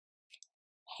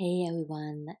Hey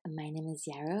everyone, my name is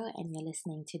Yarrow and you're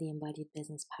listening to the Embodied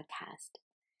Business Podcast.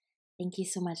 Thank you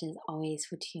so much as always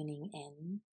for tuning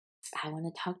in. I want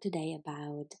to talk today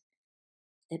about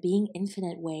there being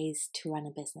infinite ways to run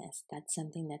a business. That's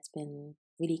something that's been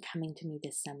really coming to me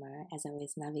this summer as I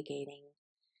was navigating,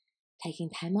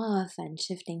 taking time off and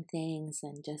shifting things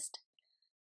and just,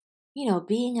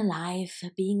 being alive,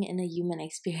 being in a human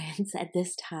experience at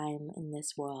this time in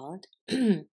this world.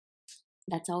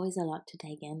 That's always a lot to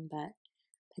take in, but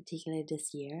particularly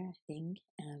this year, I think.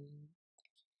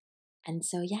 And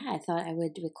so, I thought I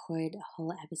would record a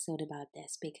whole episode about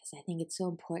this because I think it's so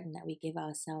important that we give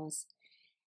ourselves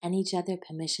and each other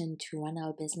permission to run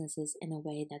our businesses in a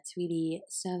way that's really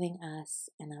serving us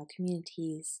and our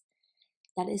communities,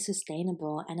 that is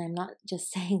sustainable. And I'm not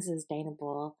just saying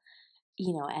sustainable,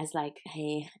 as like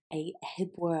a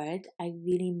hip word. I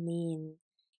really mean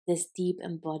this deep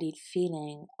embodied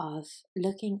feeling of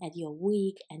looking at your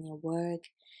week and your work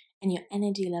and your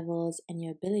energy levels and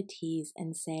your abilities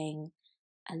and saying,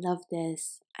 I love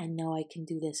this. I know I can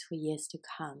do this for years to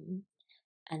come.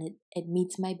 And it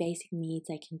meets my basic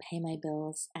needs. I can pay my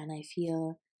bills and I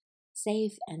feel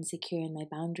safe and secure in my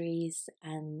boundaries.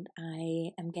 And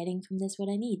I am getting from this what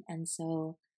I need. And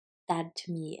so that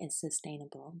to me is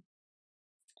sustainable.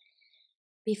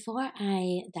 Before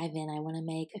I dive in, I want to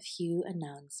make a few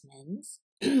announcements.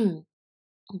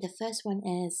 The first one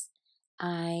is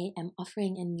I am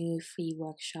offering a new free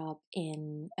workshop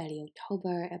in early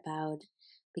October about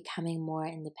becoming more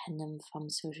independent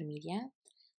from social media.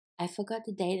 I forgot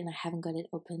the date and I haven't got it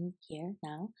open here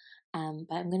now,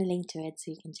 but I'm going to link to it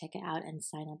so you can check it out and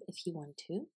sign up if you want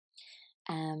to.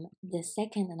 The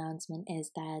second announcement is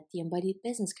that the Embodied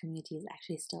Business community is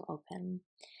actually still open.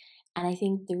 And I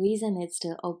think the reason it's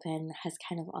still open has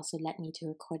kind of also led me to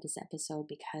record this episode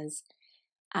because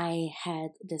I had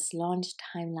this launch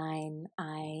timeline.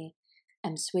 I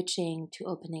am switching to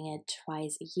opening it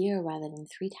twice a year rather than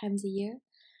 3 times a year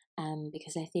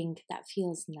because I think that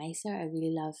feels nicer. I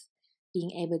really love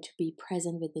being able to be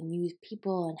present with the new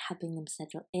people and helping them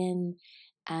settle in.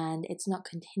 And it's not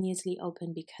continuously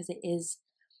open because it is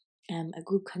a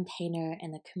group container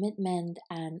and a commitment.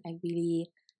 And I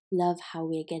really love how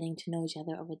we're getting to know each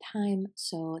other over time.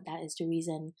 So that is the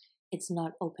reason it's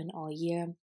not open all year,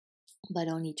 but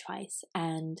only twice.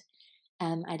 And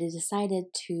I decided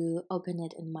to open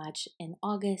it in March and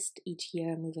August each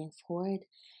year moving forward.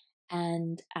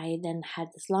 And I then had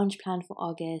this launch plan for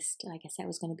August. Like I said, it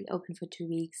was going to be open for 2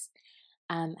 weeks.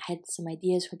 I had some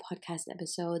ideas for podcast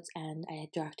episodes and I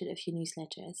had drafted a few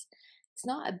newsletters. It's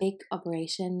not a big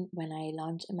operation when I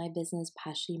launch in my business,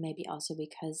 partially maybe also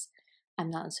because I'm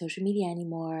not on social media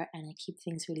anymore and I keep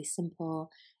things really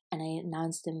simple and I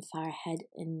announce them far ahead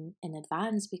in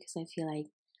advance because I feel like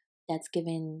that's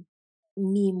giving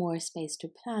me more space to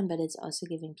plan, but it's also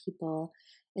giving people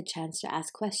a chance to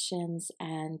ask questions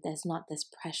and there's not this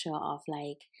pressure of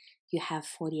like you have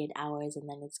 48 hours and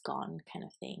then it's gone kind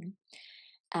of thing.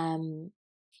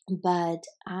 But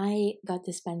I got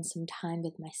to spend some time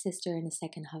with my sister in the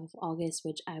second half of August,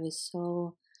 which I was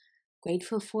so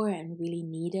grateful for and really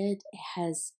needed. It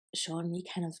has shown me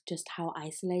kind of just how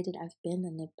isolated I've been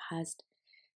in the past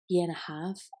year and a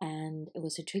half, and it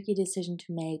was a tricky decision to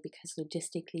make because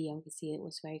logistically, obviously, it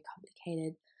was very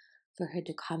complicated for her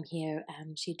to come here.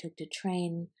 She took the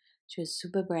train. She was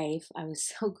super brave. I was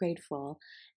so grateful,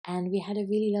 and we had a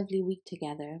really lovely week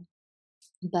together.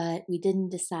 But we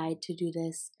didn't decide to do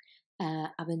this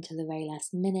up until the very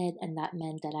last minute, and that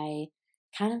meant that I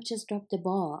kind of just dropped the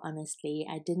ball, honestly.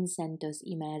 I didn't send those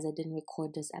emails, I didn't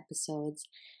record those episodes,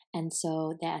 and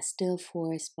so there are still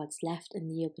 4 spots left in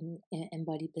the Open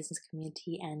Embodied Business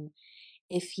community. And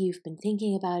if you've been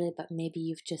thinking about it, but maybe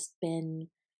you've just been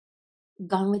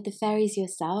gone with the fairies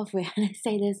yourself, when I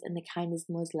say this in the kindest,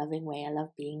 most loving way, I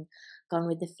love being gone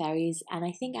with the fairies, and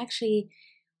I think actually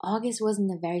August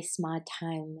wasn't a very smart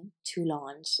time to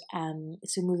launch.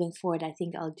 So moving forward, I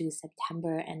think I'll do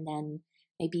September and then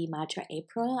maybe March or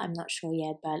April. I'm not sure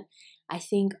yet, but I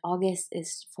think August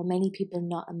is for many people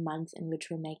not a month in which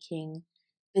we're making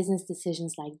business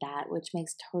decisions like that, which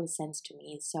makes total sense to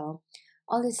me. So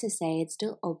all this to say, it's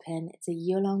still open. It's a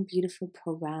year-long beautiful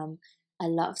program, a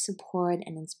lot of support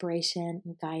and inspiration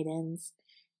and guidance.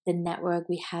 The network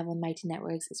we have on Mighty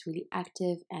Networks is really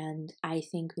active and I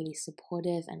think really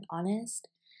supportive and honest.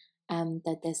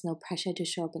 That there's no pressure to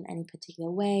show up in any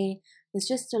particular way. There's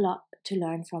just a lot to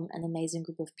learn from an amazing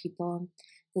group of people.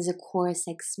 There's a core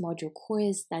 6-module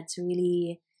course that's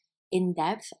really in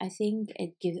depth. I think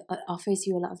it offers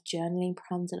you a lot of journaling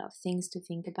prompts, a lot of things to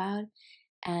think about.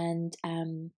 And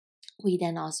we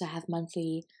then also have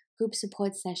monthly group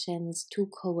support sessions,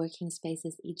 2 co-working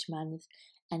spaces each month,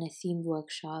 and a themed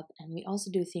workshop. And we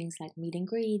also do things like meet and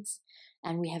greets,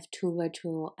 and we have 2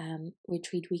 virtual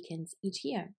retreat weekends each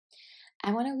year.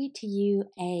 I want to read to you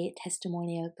a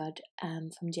testimonial I got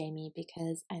from Jamie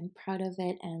because I'm proud of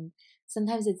it, and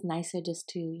sometimes it's nicer just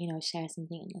to, share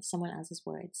something in someone else's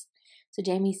words. So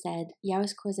Jamie said,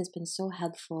 Yaro's course has been so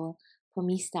helpful for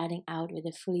me starting out with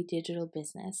a fully digital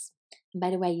business. And by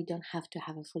the way, you don't have to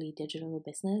have a fully digital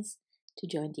business to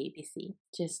join the ABC,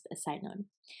 just a side note.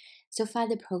 So far,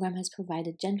 the program has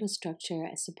provided gentle structure,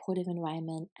 a supportive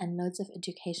environment, and loads of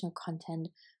educational content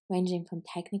ranging from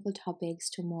technical topics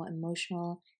to more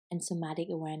emotional and somatic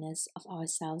awareness of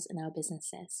ourselves and our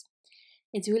businesses.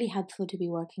 It's really helpful to be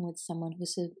working with someone who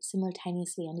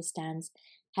simultaneously understands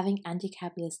having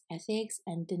anti-capitalist ethics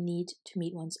and the need to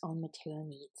meet one's own material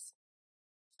needs.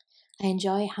 I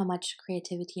enjoy how much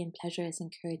creativity and pleasure is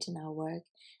encouraged in our work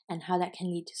and how that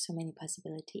can lead to so many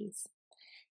possibilities.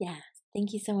 Yeah,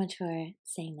 thank you so much for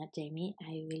saying that, Jamie.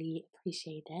 I really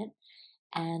appreciate it.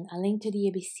 And I'll link to the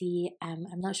ABC.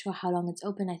 I'm not sure how long it's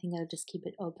open. I think I'll just keep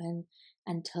it open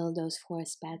until those 4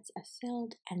 spots are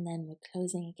filled, and then we're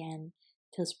closing again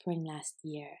till spring next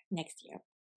year.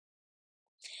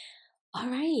 All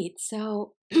right,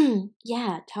 so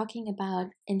talking about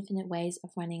infinite ways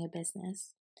of running a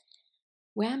business.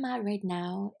 Where I'm at right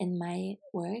now in my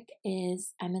work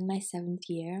is I'm in my 7th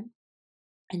year.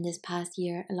 And this past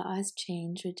year, a lot has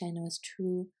changed, which I know is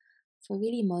true for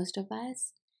really most of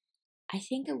us. I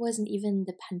think it wasn't even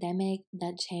the pandemic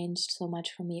that changed so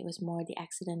much for me. It was more the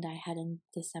accident I had in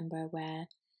December where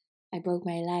I broke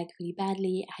my leg really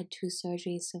badly. I had 2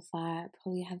 surgeries so far. I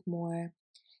probably have more.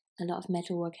 A lot of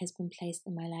metal work has been placed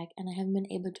in my leg, and I haven't been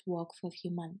able to walk for a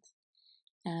few months.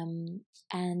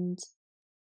 And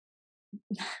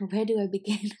where do I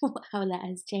begin? How that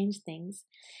has changed things.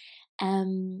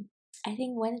 I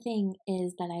think one thing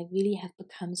is that I really have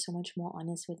become so much more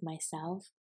honest with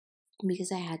myself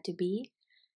because I had to be.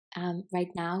 Right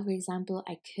now, for example,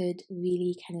 I could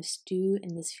really kind of stew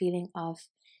in this feeling of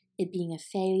it being a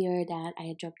failure, that I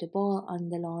had dropped the ball on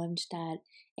the launch, that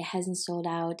it hasn't sold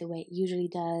out the way it usually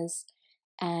does.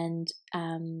 And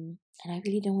I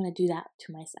really don't want to do that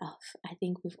to myself. I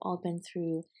think we've all been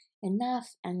through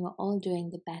enough and we're all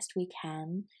doing the best we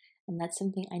can. And that's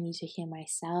something I need to hear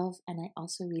myself. And I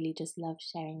also really just love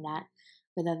sharing that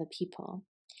with other people.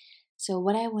 So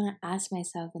what I want to ask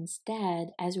myself instead,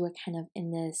 as we're kind of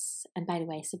in this, and by the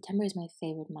way, September is my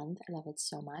favorite month. I love it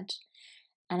so much.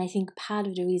 And I think part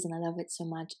of the reason I love it so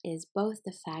much is both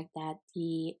the fact that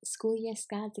the school year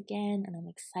starts again and I'm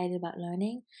excited about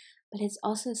learning, but it's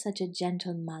also such a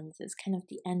gentle month. It's kind of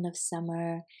the end of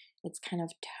summer. It's kind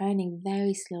of turning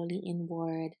very slowly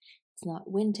inward. It's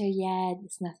not winter yet.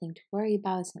 There's nothing to worry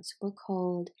about. It's not super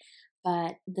cold,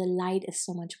 but the light is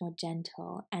so much more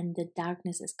gentle and the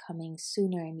darkness is coming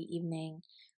sooner in the evening,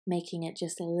 making it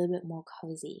just a little bit more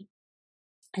cozy.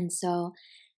 And so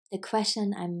the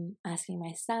question I'm asking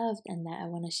myself and that I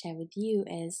want to share with you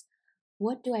is,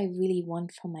 what do I really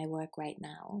want from my work right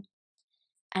now?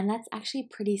 And that's actually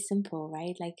pretty simple,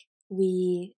 right? Like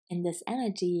we, in this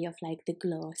energy of like the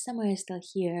glow of summer is still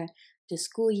here, the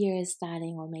school year is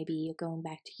starting, or maybe you're going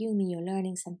back to uni, you're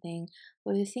learning something,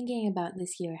 but we're thinking about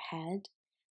this year ahead.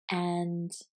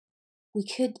 And we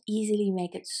could easily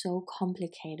make it so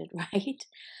complicated, right?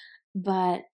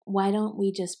 But why don't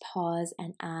we just pause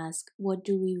and ask, what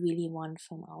do we really want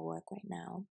from our work right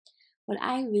now? What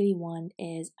I really want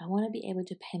is I want to be able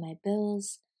to pay my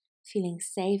bills, feeling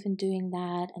safe in doing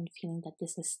that and feeling that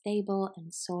this is stable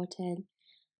and sorted.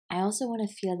 I also want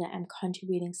to feel that I'm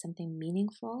contributing something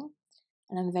meaningful,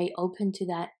 and I'm very open to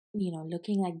that,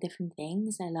 looking like different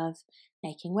things. I love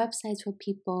making websites for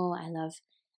people. I love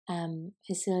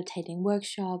facilitating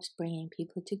workshops, bringing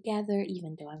people together,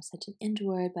 even though I'm such an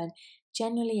introvert. But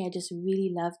generally, I just really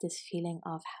love this feeling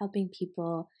of helping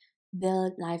people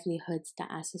build livelihoods that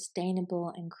are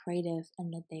sustainable and creative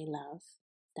and that they love.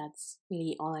 That's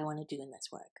really all I want to do in this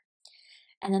work.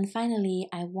 And then finally,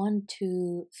 I want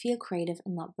to feel creative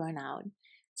and not burn out.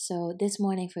 So this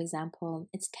morning, for example,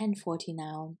 it's 10:40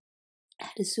 now. I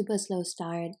had a super slow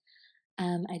start.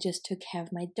 I just took care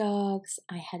of my dogs.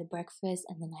 I had a breakfast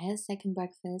and then I had a second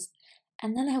breakfast.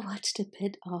 And then I watched a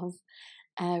bit of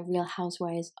Real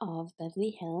Housewives of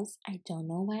Beverly Hills. I don't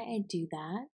know why I do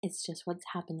that. It's just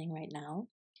what's happening right now.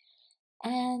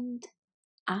 And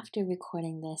after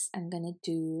recording this, I'm going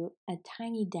to do a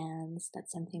tiny dance.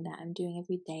 That's something that I'm doing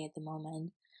every day at the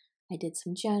moment. I did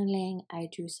some journaling. I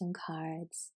drew some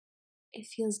cards. It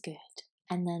feels good.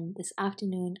 And then this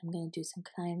afternoon, I'm going to do some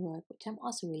client work, which I'm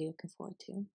also really looking forward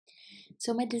to.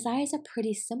 So my desires are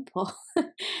pretty simple,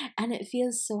 and it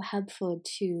feels so helpful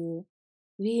to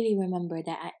really remember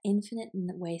there are infinite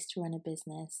ways to run a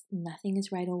business. Nothing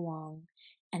is right or wrong.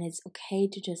 And it's okay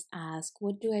to just ask,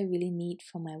 what do I really need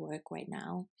for my work right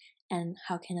now? And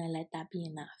how can I let that be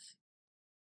enough?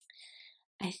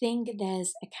 I think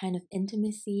there's a kind of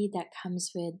intimacy that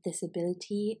comes with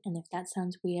disability. And if that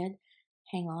sounds weird,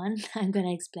 hang on, I'm going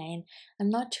to explain. I'm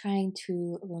not trying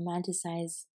to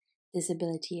romanticize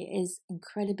disability. It is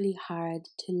incredibly hard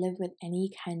to live with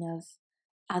any kind of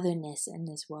otherness in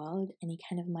this world, any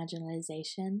kind of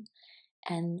marginalization.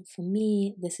 And for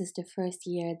me, this is the first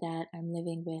year that I'm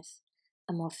living with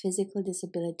a more physical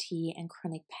disability and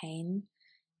chronic pain.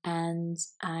 And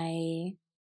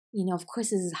of course,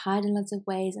 this is hard in lots of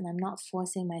ways, and I'm not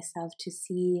forcing myself to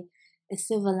see a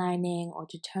silver lining or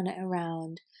to turn it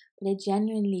around. But I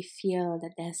genuinely feel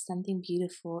that there's something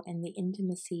beautiful in the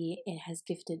intimacy it has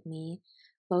gifted me,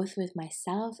 both with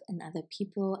myself and other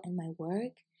people and my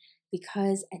work,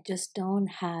 because I just don't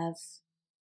have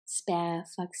spare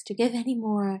fucks to give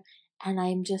anymore, and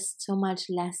I'm just so much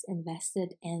less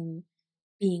invested in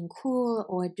being cool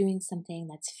or doing something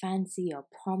that's fancy or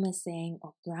promising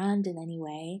or grand in any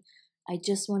way. I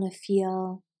just want to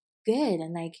feel good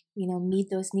and meet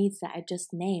those needs that I just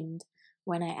named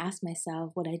when I ask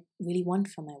myself what I really want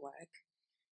from my work.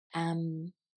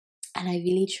 And I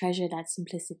really treasure that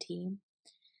simplicity.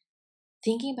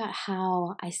 Thinking about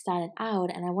how I started out,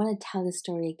 and I want to tell the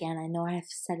story again. I know I've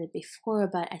said it before,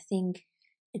 but I think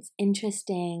it's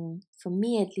interesting, for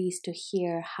me at least, to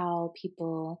hear how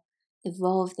people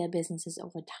evolve their businesses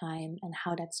over time and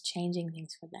how that's changing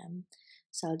things for them.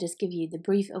 So I'll just give you the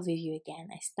brief overview again.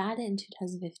 I started in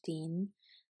 2015.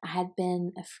 I had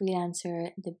been a freelancer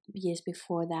the years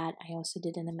before that. I also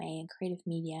did an MA in creative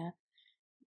media,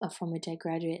 from which I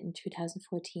graduated in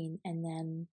 2014. And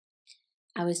then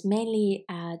I was mainly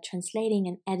translating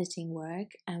and editing work,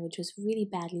 which was really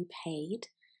badly paid.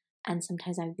 And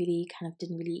sometimes I really kind of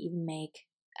didn't really even make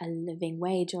a living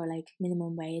wage or like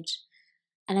minimum wage.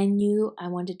 And I knew I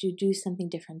wanted to do something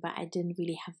different, but I didn't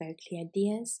really have very clear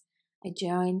ideas. I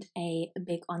joined a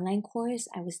big online course.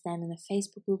 I was then in a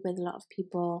Facebook group with a lot of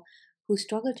people who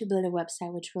struggled to build a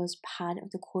website, which was part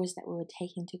of the course that we were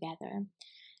taking together.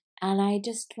 And I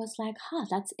just was like,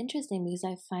 that's interesting because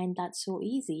I find that so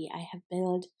easy. I have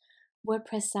built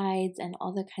WordPress sites and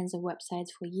other kinds of websites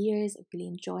for years. I really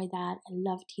enjoy that. I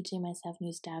love teaching myself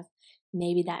new stuff.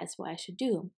 Maybe that is what I should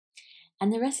do.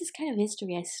 And the rest is kind of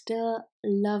history. I still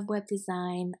love web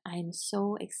design. I'm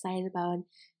so excited about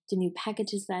the new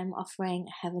packages that I'm offering.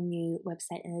 I have a new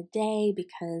website in a day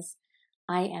because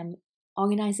I am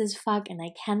organized as fuck and I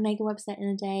can make a website in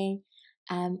a day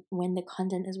when the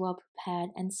content is well prepared.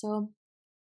 And so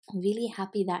I'm really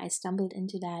happy that I stumbled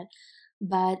into that.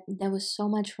 But there was so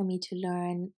much for me to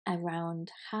learn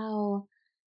around how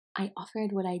I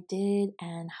offered what I did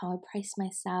and how I priced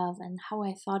myself and how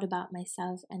I thought about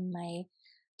myself and my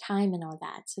time and all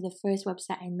that. So the first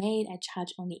website I made, I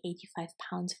charged only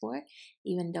 £85 for,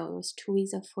 even though it was 2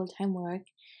 weeks of full-time work.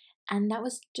 And that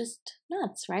was just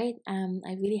nuts, right?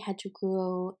 I really had to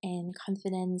grow in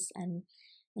confidence and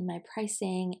in my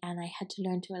pricing, and I had to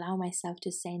learn to allow myself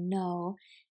to say no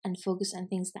and focus on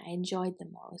things that I enjoyed the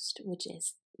most, which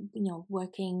is,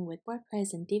 working with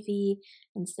WordPress and Divi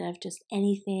instead of just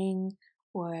anything,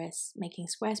 or making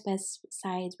Squarespace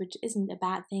sites, which isn't a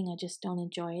bad thing. I just don't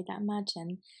enjoy it that much.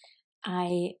 And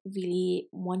I really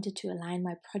wanted to align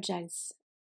my projects,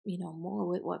 more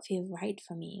with what feels right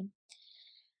for me.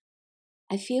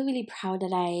 I feel really proud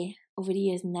that I, over the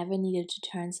years, never needed to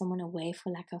turn someone away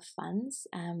for lack of funds.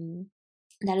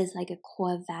 That is like a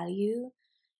core value.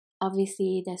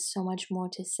 Obviously, there's so much more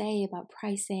to say about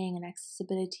pricing and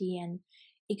accessibility and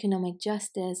economic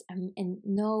justice. I'm in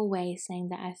no way saying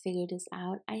that I figured this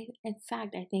out. In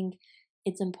fact, I think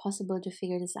it's impossible to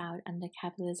figure this out under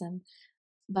capitalism.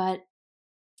 But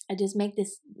I just made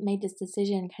this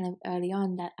decision kind of early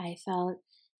on that I felt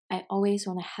I always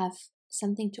want to have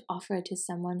something to offer to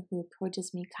someone who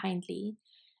approaches me kindly.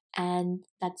 And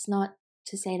that's not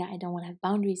to say that I don't want to have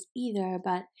boundaries either,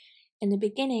 but in the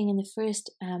beginning, in the first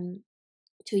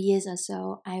 2 years or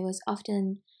so, I was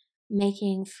often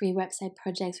making free website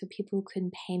projects for people who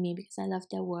couldn't pay me because I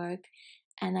loved their work.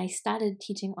 And I started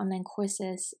teaching online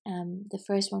courses, the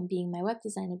first one being my web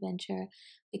design adventure,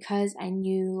 because I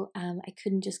knew I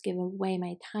couldn't just give away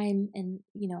my time in,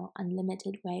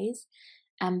 unlimited ways.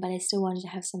 But I still wanted to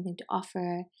have something to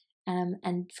offer.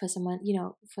 And for someone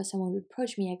who would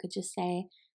approach me, I could just say,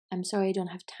 I'm sorry, I don't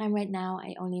have time right now.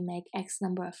 I only make X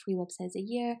number of free websites a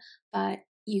year, but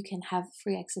you can have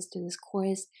free access to this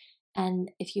course.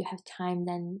 And if you have time,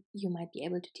 then you might be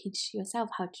able to teach yourself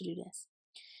how to do this.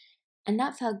 And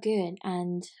that felt good.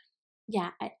 And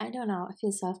yeah, I don't know. I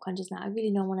feel self-conscious now. I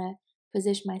really don't want to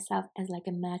position myself as like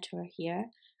a mentor here.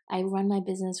 I run my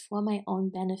business for my own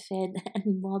benefit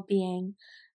and well-being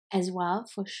as well,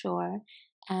 for sure.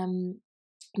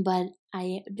 But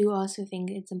I do also think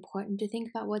it's important to think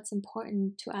about what's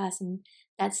important to us. And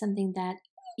that's something that,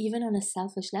 even on a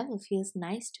selfish level, feels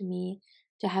nice to me,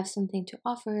 to have something to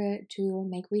offer, to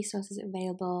make resources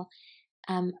available.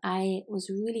 I was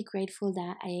really grateful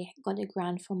that I got a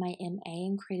grant for my MA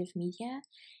in creative media.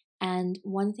 And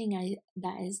one thing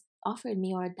that is offered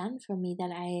me or done for me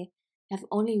that I have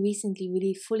only recently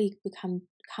really fully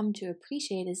come to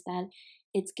appreciate is that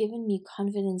it's given me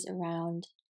confidence around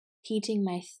teaching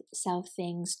myself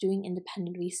things, doing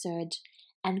independent research,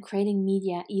 and creating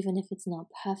media, even if it's not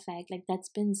perfect. Like, that's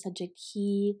been such a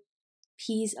key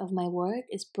piece of my work,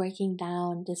 is breaking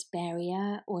down this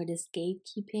barrier or this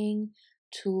gatekeeping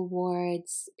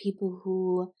towards people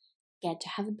who get to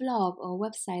have a blog or a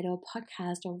website or a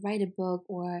podcast or write a book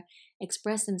or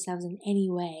express themselves in any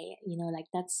way. Like,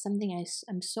 that's something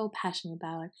I'm so passionate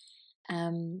about.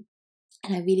 And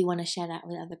I really want to share that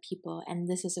with other people. And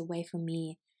this is a way for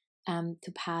me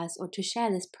to pass or to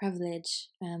share this privilege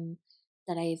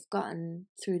that I've gotten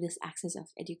through this access of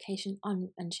education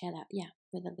on, and share that,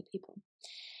 with other people.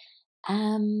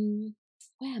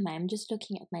 Where am I? I'm just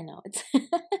looking at my notes.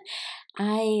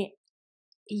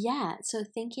 So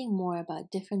thinking more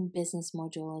about different business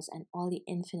modules and all the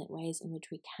infinite ways in which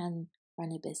we can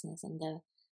run a business and the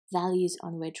values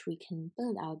on which we can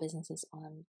build our businesses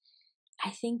on. I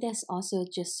think there's also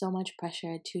just so much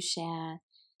pressure to share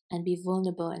and be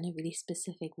vulnerable in a really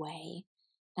specific way,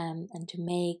 and to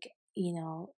make,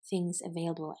 things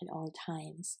available at all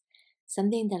times.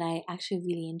 Something that I actually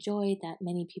really enjoyed that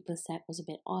many people said was a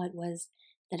bit odd was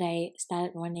that I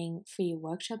started running free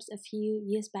workshops a few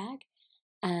years back.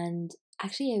 And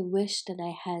actually, I wish that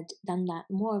I had done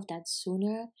more of that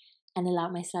sooner and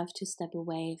allowed myself to step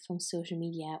away from social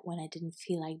media when I didn't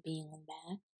feel like being on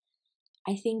there.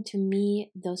 I think, to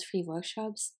me, those free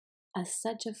workshops are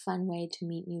such a fun way to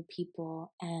meet new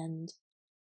people and,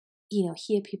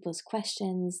 hear people's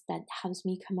questions. That helps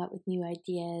me come up with new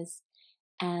ideas.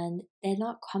 And they're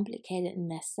not complicated in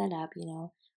their setup.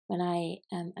 When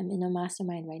I'm in a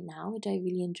mastermind right now, which I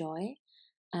really enjoy.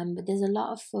 But there's a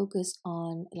lot of focus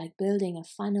on like building a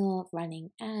funnel,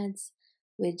 running ads,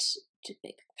 which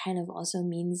kind of also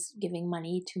means giving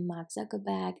money to Mark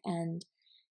Zuckerberg and,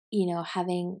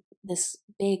 having this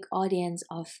big audience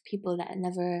of people that have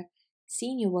never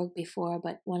seen your work before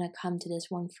but want to come to this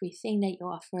one free thing that you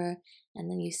offer, and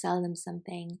then you sell them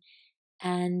something.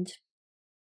 And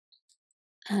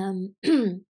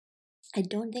I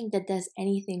don't think that there's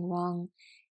anything wrong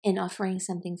in offering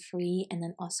something free and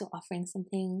then also offering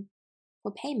something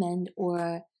for payment,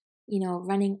 or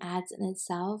running ads in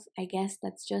itself. I guess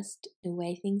that's just the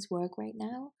way things work right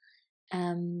now,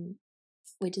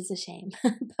 which is a shame.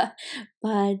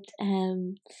 but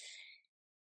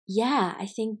I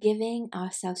think giving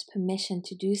ourselves permission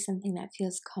to do something that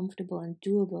feels comfortable and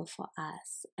doable for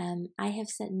us. I have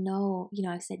said no,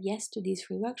 I've said yes to these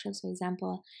free workshops, for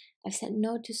example. I've said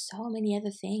no to so many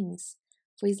other things.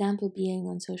 For example, being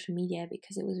on social media,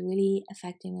 because it was really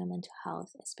affecting my mental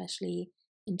health, especially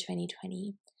in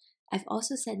 2020. I've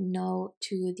also said no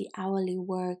to the hourly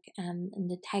work and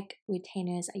the tech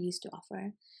retainers I used to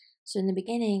offer. So in the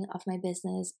beginning of my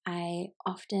business, I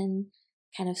often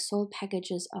kind of sold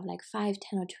packages of like 5,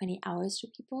 10, or 20 hours to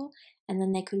people, and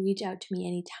then they could reach out to me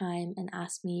anytime and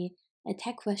ask me a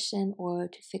tech question or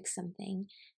to fix something.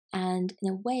 And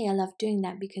in a way, I loved doing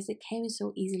that because it came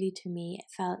so easily to me. It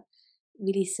felt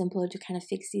really simple to kind of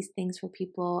fix these things for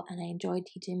people, and I enjoyed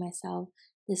teaching myself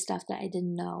the stuff that I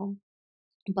didn't know.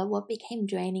 But what became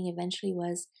draining eventually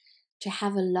was to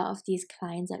have a lot of these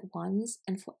clients at once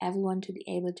and for everyone to be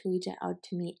able to reach out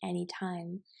to me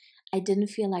anytime. I didn't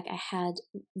feel like I had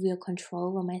real control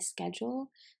over my schedule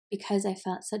because I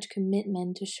felt such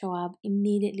commitment to show up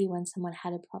immediately when someone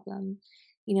had a problem.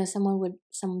 Someone would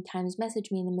sometimes message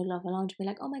me in the middle of a launch and be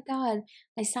like, "Oh my God,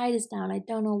 my site is down. I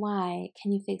don't know why.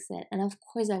 Can you fix it?" And of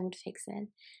course I would fix it.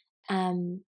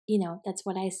 That's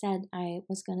what I said I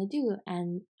was going to do,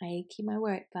 and I keep my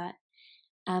word. But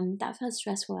that felt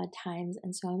stressful at times,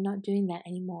 and so I'm not doing that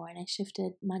anymore. And I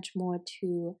shifted much more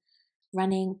to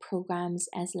running programs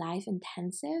as live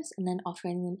intensives and then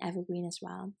offering them evergreen as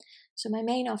well. So my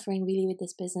main offering really with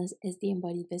this business is the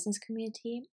Embodied Business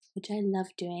Community, which I love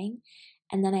doing.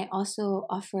 And then I also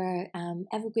offer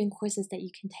evergreen courses that you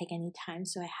can take anytime.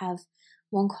 So I have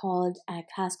one called a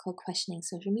class called Questioning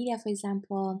Social Media, for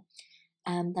example.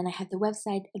 Then I have the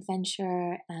website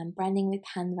adventure, branding with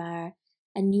Canva.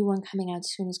 A new one coming out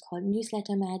soon is called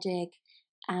Newsletter Magic.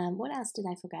 What else did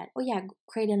I forget? Oh yeah,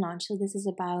 Create and Launch. So this is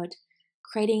about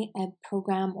creating a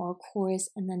program or a course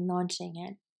and then launching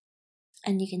it.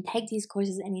 And you can take these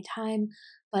courses anytime,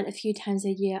 but a few times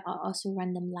a year I'll also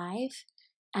run them live.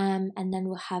 And then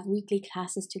we'll have weekly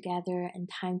classes together and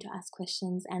time to ask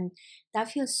questions. And that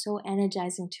feels so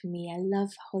energizing to me. I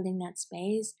love holding that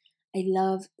space. I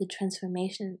love the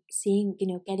transformation, seeing,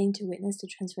 getting to witness the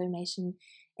transformation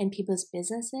in people's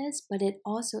businesses, but it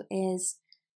also is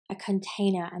a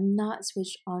container. I'm not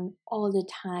switched on all the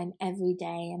time, every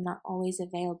day. I'm not always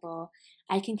available.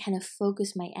 I can kind of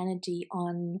focus my energy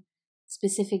on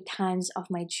specific times of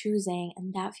my choosing,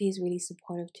 and that feels really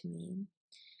supportive to me.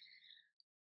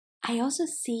 I also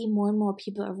see more and more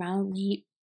people around me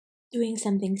doing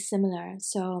something similar.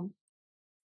 So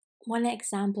one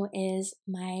example is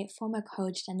my former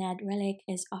coach, Danette Relic,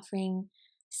 is offering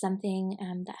something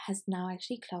that has now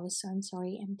actually closed. So I'm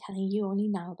sorry, I'm telling you only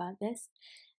now about this.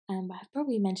 But I've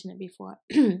probably mentioned it before.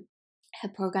 Her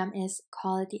program is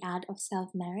called The Art of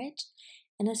Self-Marriage.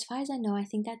 And as far as I know, I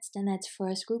think that's Danette's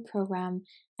first group program,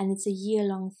 and it's a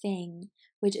year-long thing,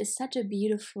 which is such a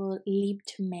beautiful leap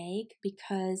to make,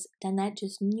 because Danette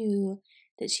just knew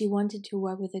that she wanted to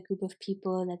work with a group of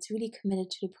people that's really committed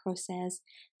to the process,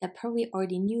 that probably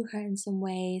already knew her in some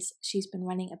ways. She's been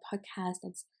running a podcast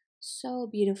that's so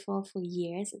beautiful for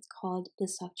years. It's called the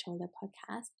Soft Shoulder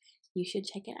Podcast. You should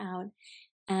check it out.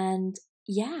 And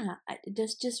yeah,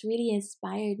 this just really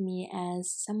inspired me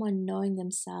as someone knowing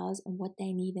themselves and what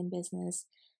they need in business,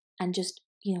 and just,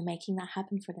 making that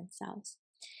happen for themselves.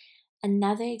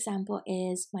 Another example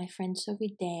is my friend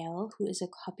Sophie Dale, who is a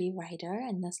copywriter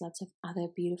and does lots of other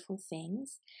beautiful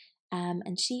things.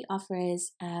 And she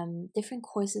offers different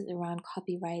courses around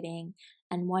copywriting,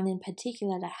 and one in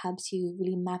particular that helps you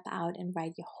really map out and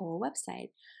write your whole website,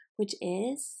 which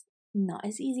is not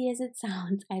as easy as it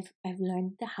sounds. I've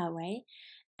learned the hard way,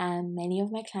 and many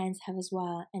of my clients have as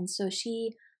well. And so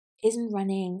she isn't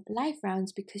running live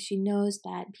rounds because she knows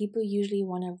that people usually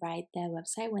want to write their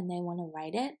website when they want to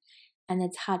write it, and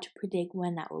it's hard to predict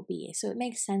when that will be. So it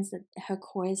makes sense that her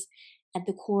course at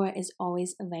the core is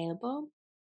always available.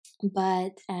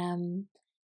 But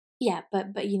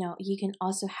but you can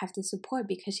also have the support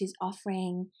because she's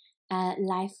offering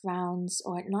live rounds,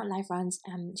 or not live rounds.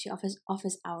 She offers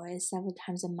office hours several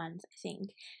times a month, I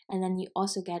think, and then you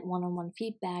also get one-on-one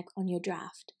feedback on your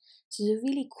draft. So it's a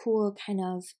really cool kind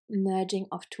of merging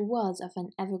of two worlds, of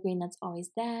an evergreen that's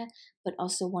always there, but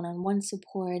also one-on-one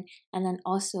support, and then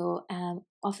also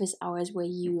office hours where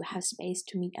you have space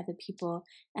to meet other people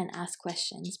and ask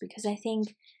questions. Because I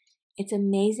think it's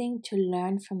amazing to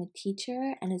learn from a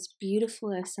teacher, and it's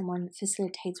beautiful if someone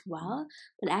facilitates well,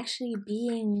 but actually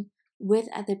being with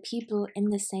other people in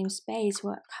the same space who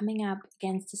are coming up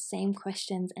against the same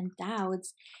questions and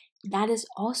doubts, that is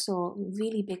also a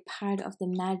really big part of the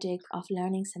magic of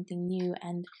learning something new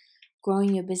and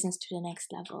growing your business to the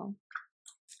next level.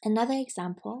 Another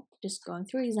example, just going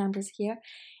through examples here,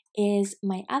 is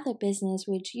my other business,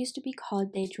 which used to be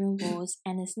called Daydream Walls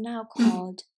and is now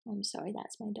called, I'm sorry,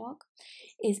 that's my dog,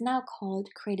 is now called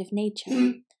Creative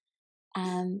Nature.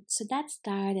 So that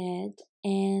started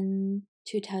in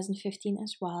 2015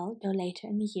 as well, though later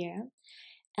in the year.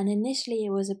 And initially it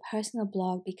was a personal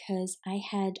blog because I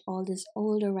had all this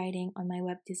older writing on my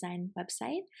web design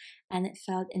website, and it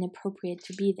felt inappropriate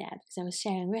to be there because I was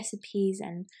sharing recipes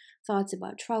and thoughts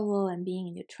about travel and being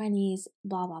in your 20s,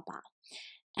 blah, blah, blah.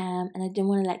 And I didn't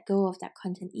want to let go of that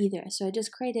content either. So I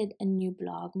just created a new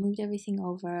blog, moved everything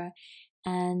over.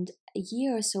 And a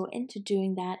year or so into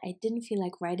doing that, I didn't feel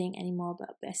like writing anymore,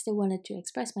 but I still wanted to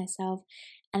express myself.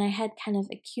 And I had kind of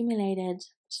accumulated,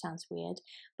 which sounds weird,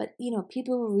 but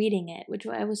people were reading it, which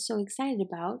I was so excited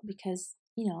about because,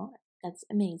 that's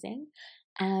amazing.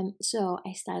 So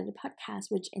I started a podcast,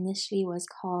 which initially was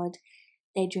called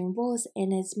Daydream Walls,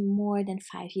 and it's more than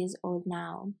 5 years old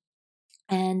now.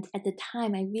 And at the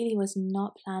time, I really was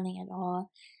not planning at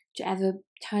all to ever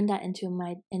turn that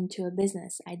into a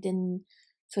business. I didn't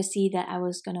foresee that I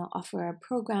was going to offer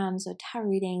programs or tarot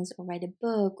readings or write a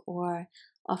book or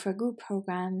offer group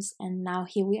programs. And now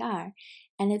here we are.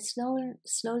 And it's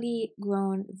slowly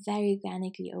grown very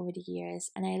organically over the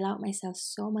years. And I allowed myself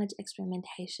so much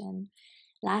experimentation.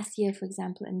 Last year, for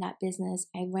example, in that business,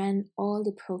 I ran all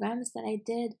the programs that I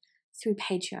did through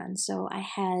Patreon. So I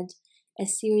had a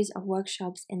series of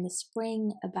workshops in the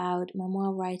spring about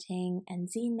memoir writing and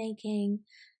zine making.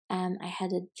 I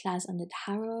had a class on the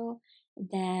tarot.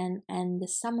 Then in the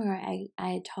summer,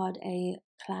 I taught a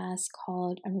class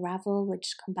called Unravel,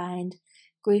 which combined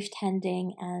grief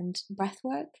tending and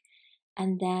breathwork.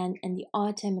 And then in the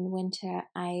autumn and winter,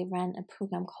 I ran a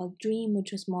program called Dream,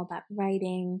 which was more about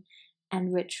writing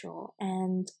and ritual.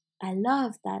 And I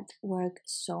love that work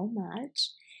so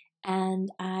much. And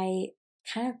I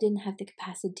kind of didn't have the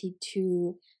capacity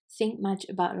to think much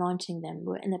about launching them.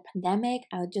 We're in a pandemic.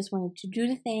 I just wanted to do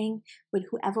the thing with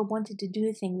whoever wanted to do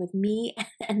the thing with me,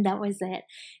 and that was it.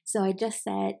 So I just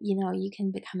said, you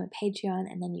can become a Patreon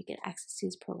and then you get access to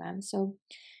this program. So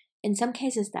in some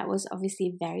cases, that was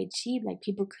obviously very cheap. Like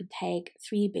people could take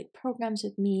 3 big programs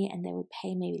with me and they would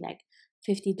pay maybe like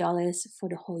 $50 for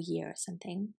the whole year or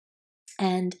something.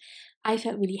 And I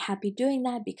felt really happy doing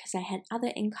that because I had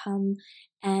other income,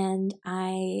 and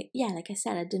like I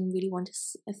said, I didn't really want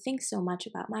to think so much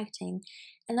about marketing,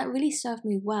 and that really served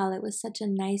me well. It was such a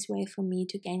nice way for me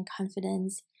to gain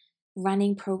confidence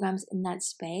running programs in that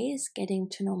space, getting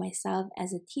to know myself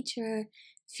as a teacher,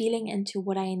 feeling into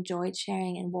what I enjoyed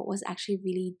sharing and what was actually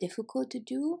really difficult to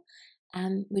do.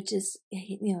 Which is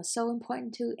so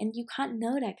important too, and you can't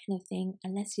know that kind of thing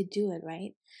unless you do it,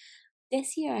 right?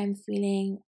 This year, I'm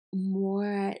feeling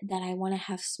more that I want to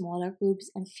have smaller groups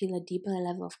and feel a deeper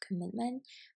level of commitment.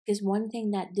 Because one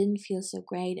thing that didn't feel so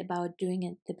great about doing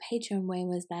it the Patreon way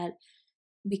was that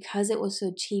because it was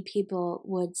so cheap, people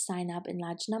would sign up in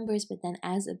large numbers, but then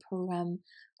as a program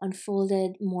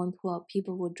unfolded, more and more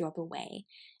people would drop away.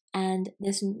 And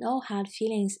there's no hard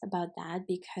feelings about that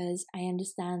because I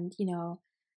understand,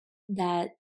 that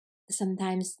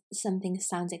sometimes something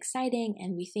sounds exciting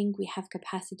and we think we have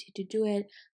capacity to do it,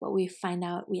 but we find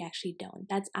out we actually don't.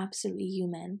 That's absolutely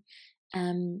human.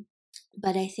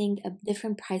 But I think a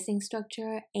different pricing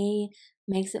structure, A,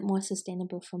 makes it more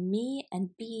sustainable for me, and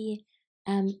B,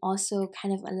 also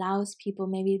kind of allows people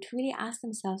maybe to really ask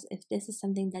themselves if this is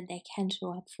something that they can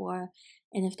show up for,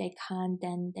 and if they can't,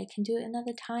 then they can do it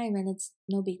another time and it's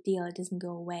no big deal. It doesn't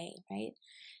go away, right?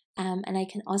 And I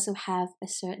can also have a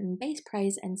certain base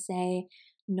price and say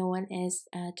no one is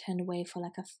turned away for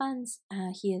lack of funds.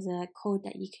 Here's a code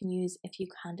that you can use if you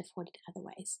can't afford it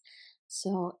otherwise.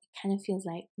 So it kind of feels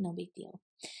like no big deal.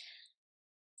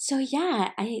 So yeah,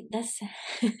 that's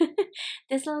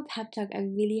this little pep talk I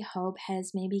really hope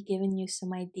has maybe given you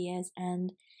some ideas,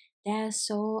 and there are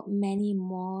so many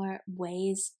more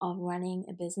ways of running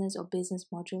a business or business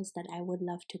modules that I would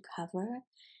love to cover.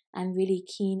 I'm really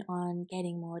keen on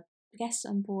getting more guests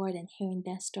on board and hearing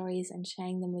their stories and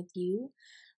sharing them with you.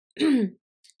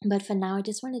 But for now, I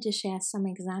just wanted to share some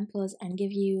examples and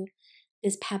give you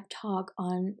this pep talk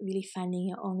on really finding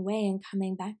your own way and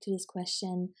coming back to this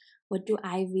question, what do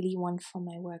I really want from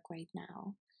my work right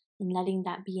now? And letting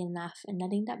that be enough and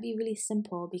letting that be really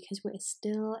simple, because we're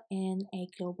still in a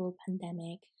global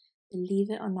pandemic. Believe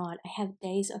it or not, I have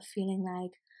days of feeling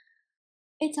like,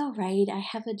 it's all right, I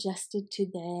have adjusted to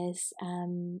this.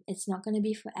 It's not going to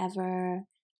be forever.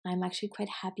 I'm actually quite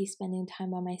happy spending time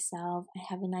by myself. I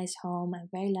have a nice home. I'm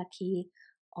very lucky.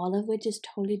 All of which is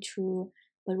totally true.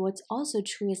 But what's also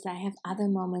true is that I have other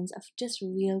moments of just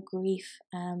real grief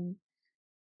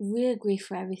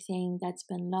for everything that's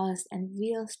been lost, and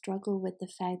real struggle with the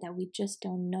fact that we just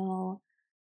don't know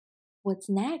what's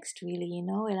next, really.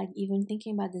 Like even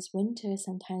thinking about this winter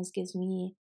sometimes gives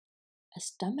me a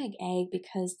stomach ache,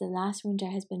 because the last winter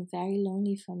has been very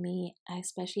lonely for me,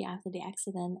 especially after the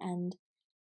accident, and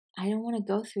I don't want to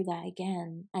go through that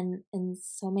again. And in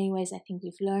so many ways, I think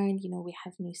we've learned, we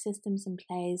have new systems in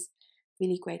place,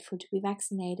 really grateful to be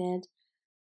vaccinated,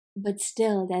 but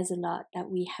still there's a lot that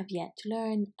we have yet to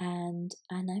learn, and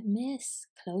I miss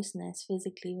closeness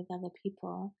physically with other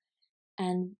people,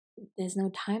 and there's no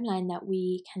timeline that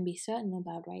we can be certain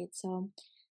about, right? So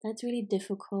that's really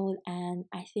difficult, and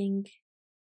I think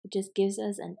it just gives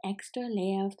us an extra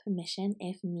layer of permission,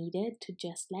 if needed, to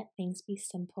just let things be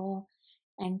simple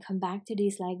and come back to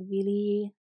these like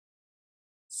really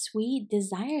sweet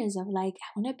desires of like,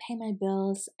 I want to pay my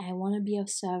bills, I want to be of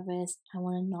service, I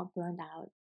want to not burn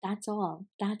out. That's all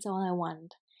I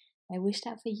want. I wish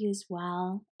that for you as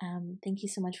well. Thank you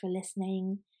so much for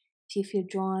listening. If you feel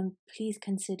drawn, please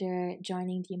consider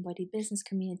joining the Embodied Business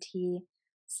community.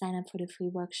 Sign up for the free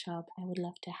workshop. I would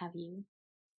love to have you.